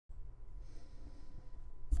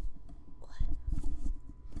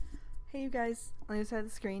Hey you guys, on the other side of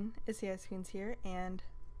the screen, it's the ice creams here, and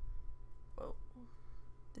whoa,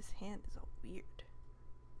 this hand is all weird.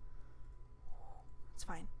 It's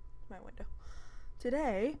fine, it's my window.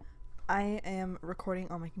 Today, I am recording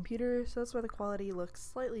on my computer, so that's why the quality looks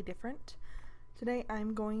slightly different. Today,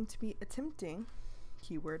 I'm going to be attempting,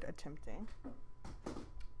 keyword attempting,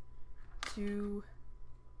 to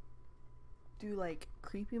do like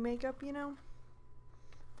creepy makeup, you know?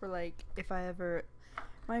 For like, if I ever,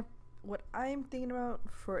 what I'm thinking about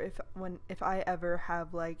for if I ever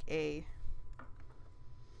have like a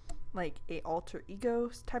alter ego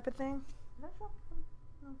type of thing,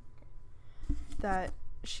 that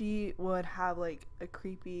she would have like a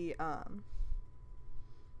creepy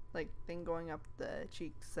like thing going up the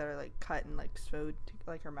cheeks that are like cut and like sewed to,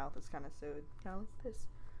 like her mouth is kind of sewed, kind of like this.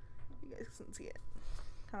 You guys can see it,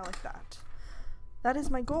 kind of like that. That is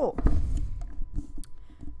my goal.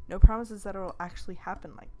 No promises that it'll actually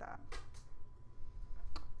happen like that.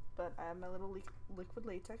 But I have my little liquid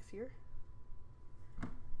latex here.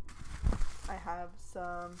 I have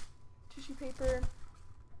some tissue paper.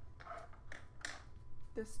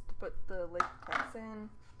 This to put the latex in.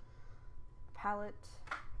 A palette.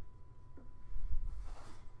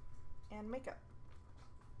 And makeup.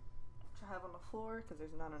 Which I have on the floor because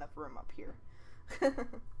there's not enough room up here.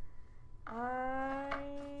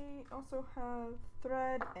 I also have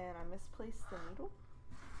thread and I misplaced the needle.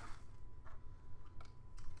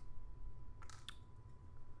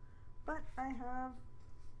 But I have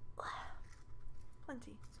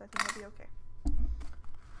plenty, so I think I'll be okay.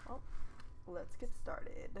 Well, let's get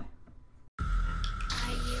started.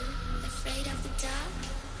 Are you afraid of the dark?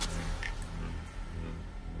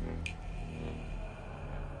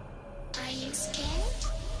 Are you scared?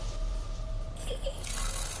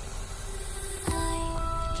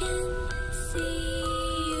 I can see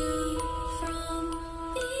you from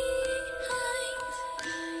behind.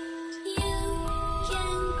 You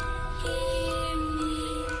can hear me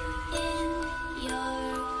in your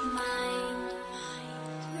mind.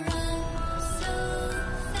 Run so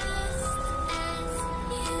fast as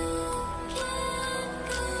you can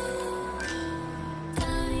go.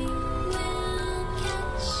 Time will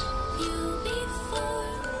catch you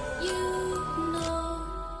before you know.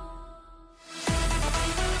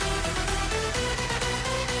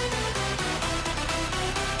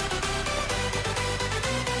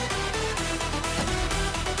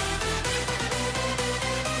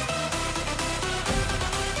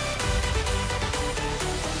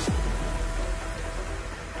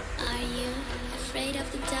 Are you afraid of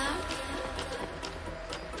the dark?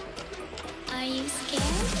 Are you scared?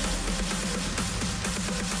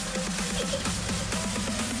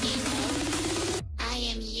 You know, I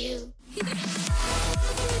am you.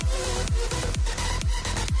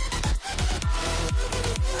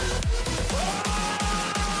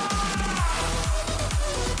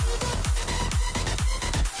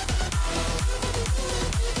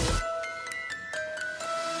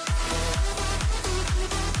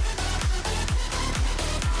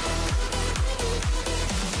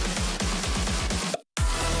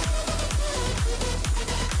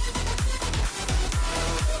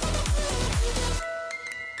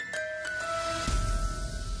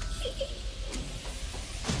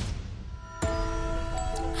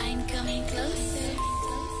 I'm coming closer.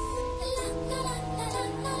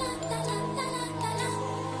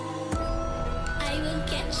 I will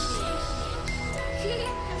catch you.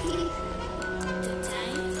 The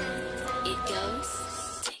time it goes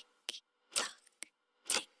tick tock,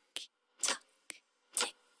 tick tock,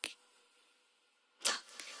 tick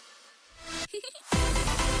tock.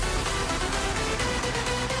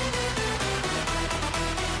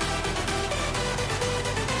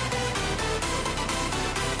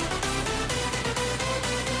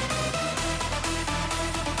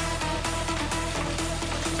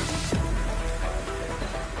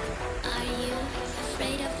 Are you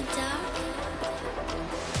afraid of the dark?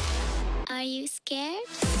 Are you scared?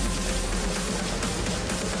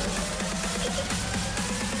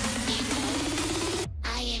 You know,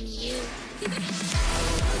 I am you.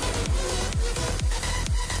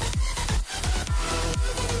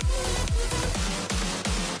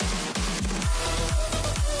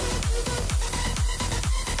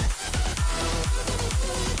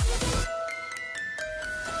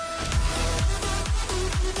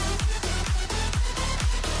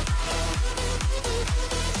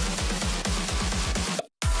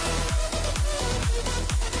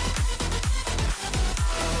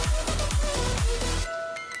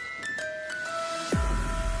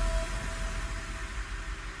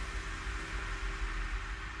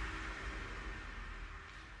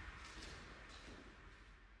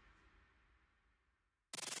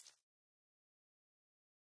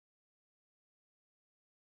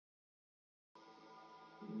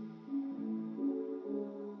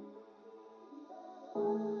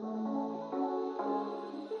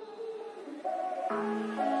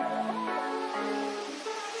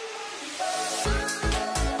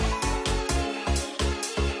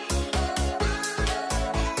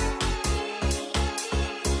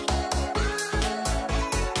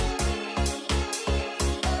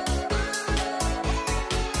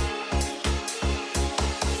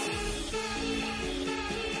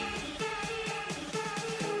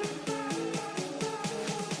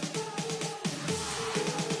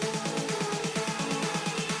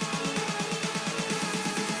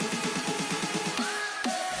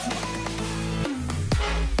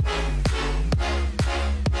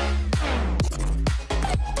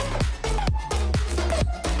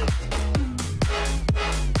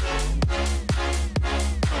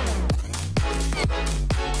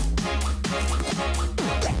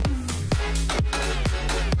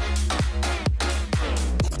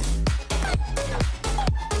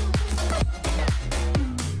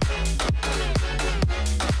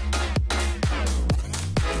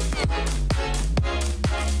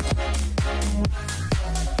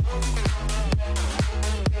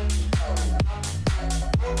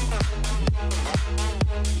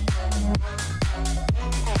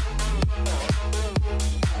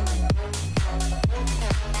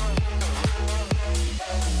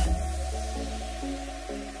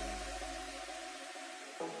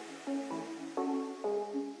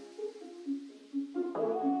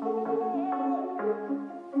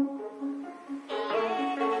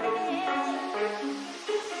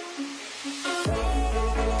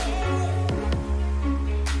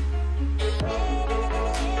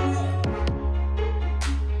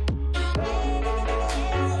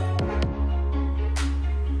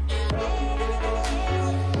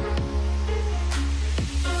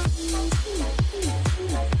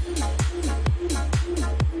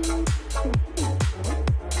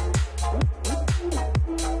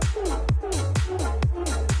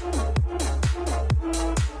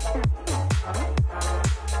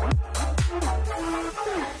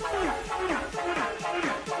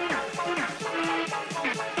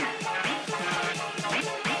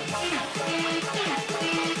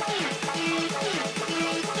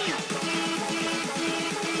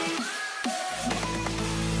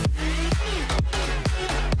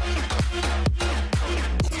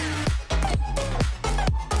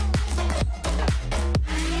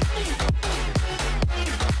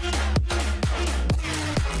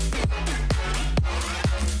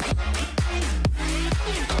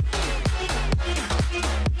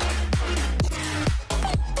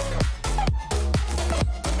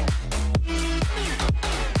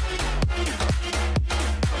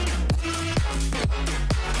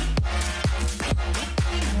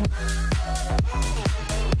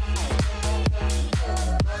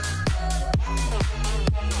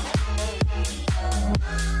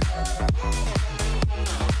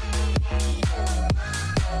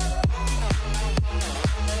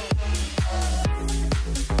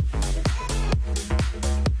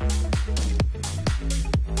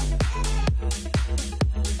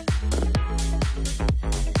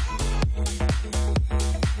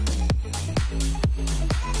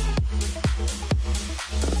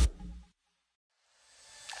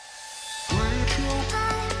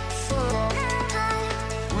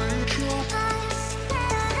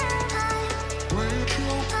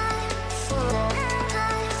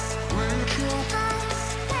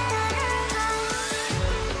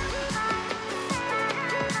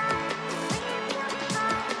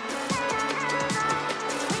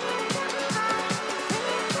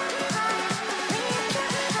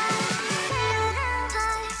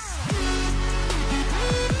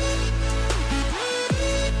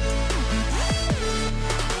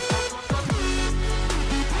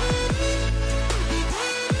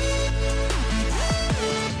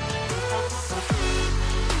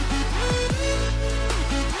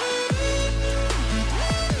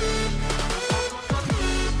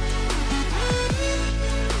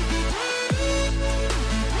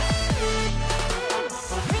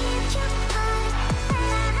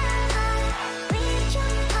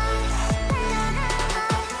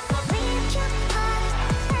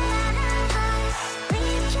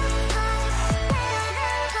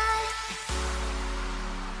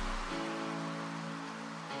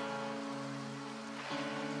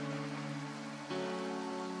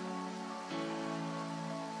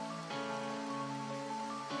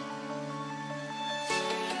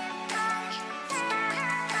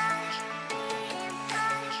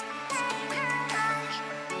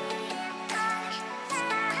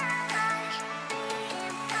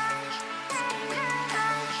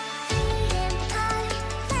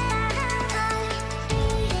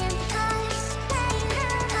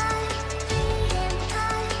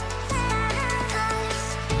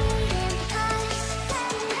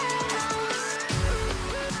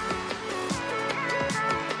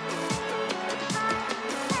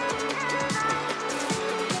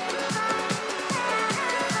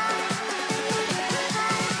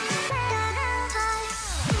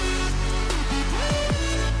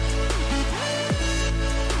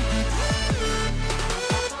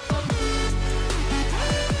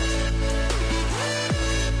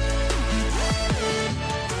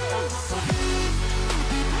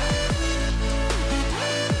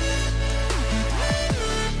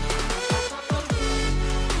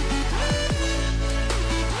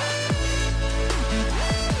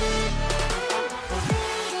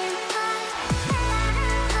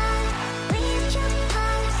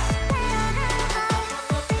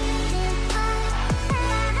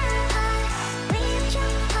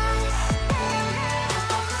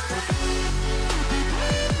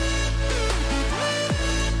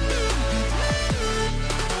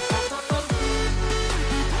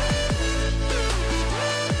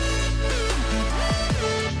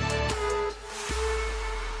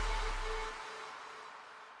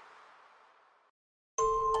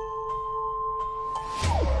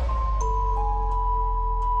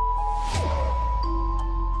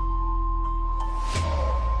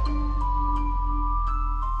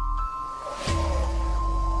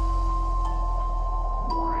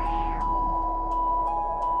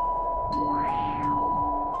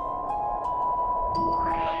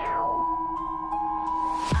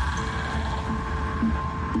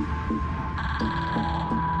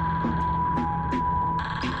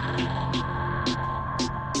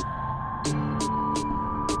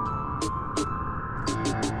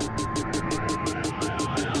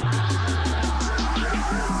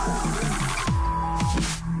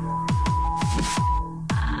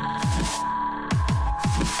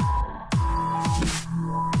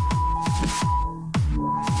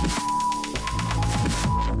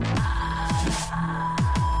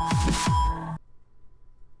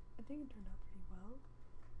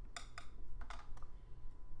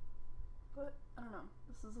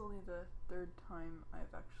 This is only the third time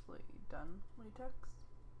I've actually done latex.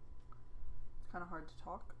 It's kind of hard to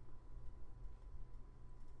talk.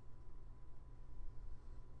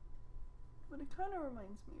 But it kind of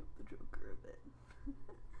reminds me of the Joker a bit.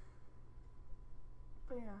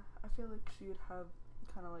 But yeah, I feel like she would have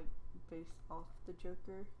kind of like based off the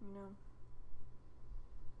Joker, you know?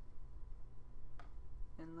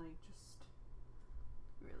 And like just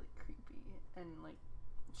really creepy. And like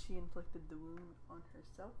she inflicted the wound on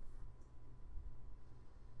herself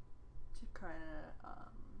to kind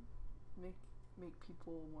of make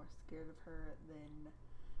people more scared of her than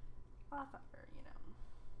laugh at her, you know?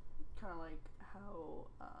 Kind of like how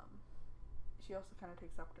she also kind of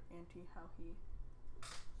takes after Auntie, how he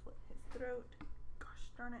slit his throat. Gosh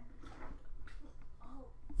darn it.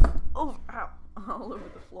 Oh, ow. All over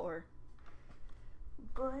the floor.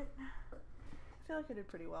 But I feel like I did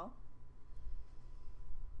pretty well.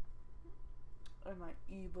 Am I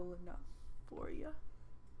evil enough for you?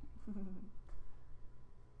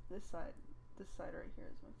 This side right here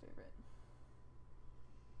is my favorite.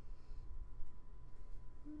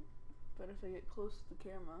 But if I get close to the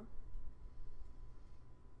camera,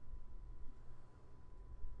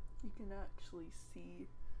 you can actually see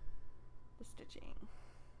the stitching.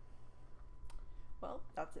 Well,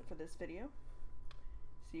 that's it for this video.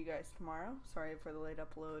 See you guys tomorrow. Sorry for the late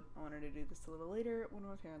upload. I wanted to do this a little later when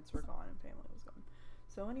my parents were gone and family was gone.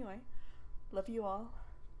 So anyway, love you all.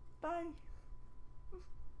 Bye.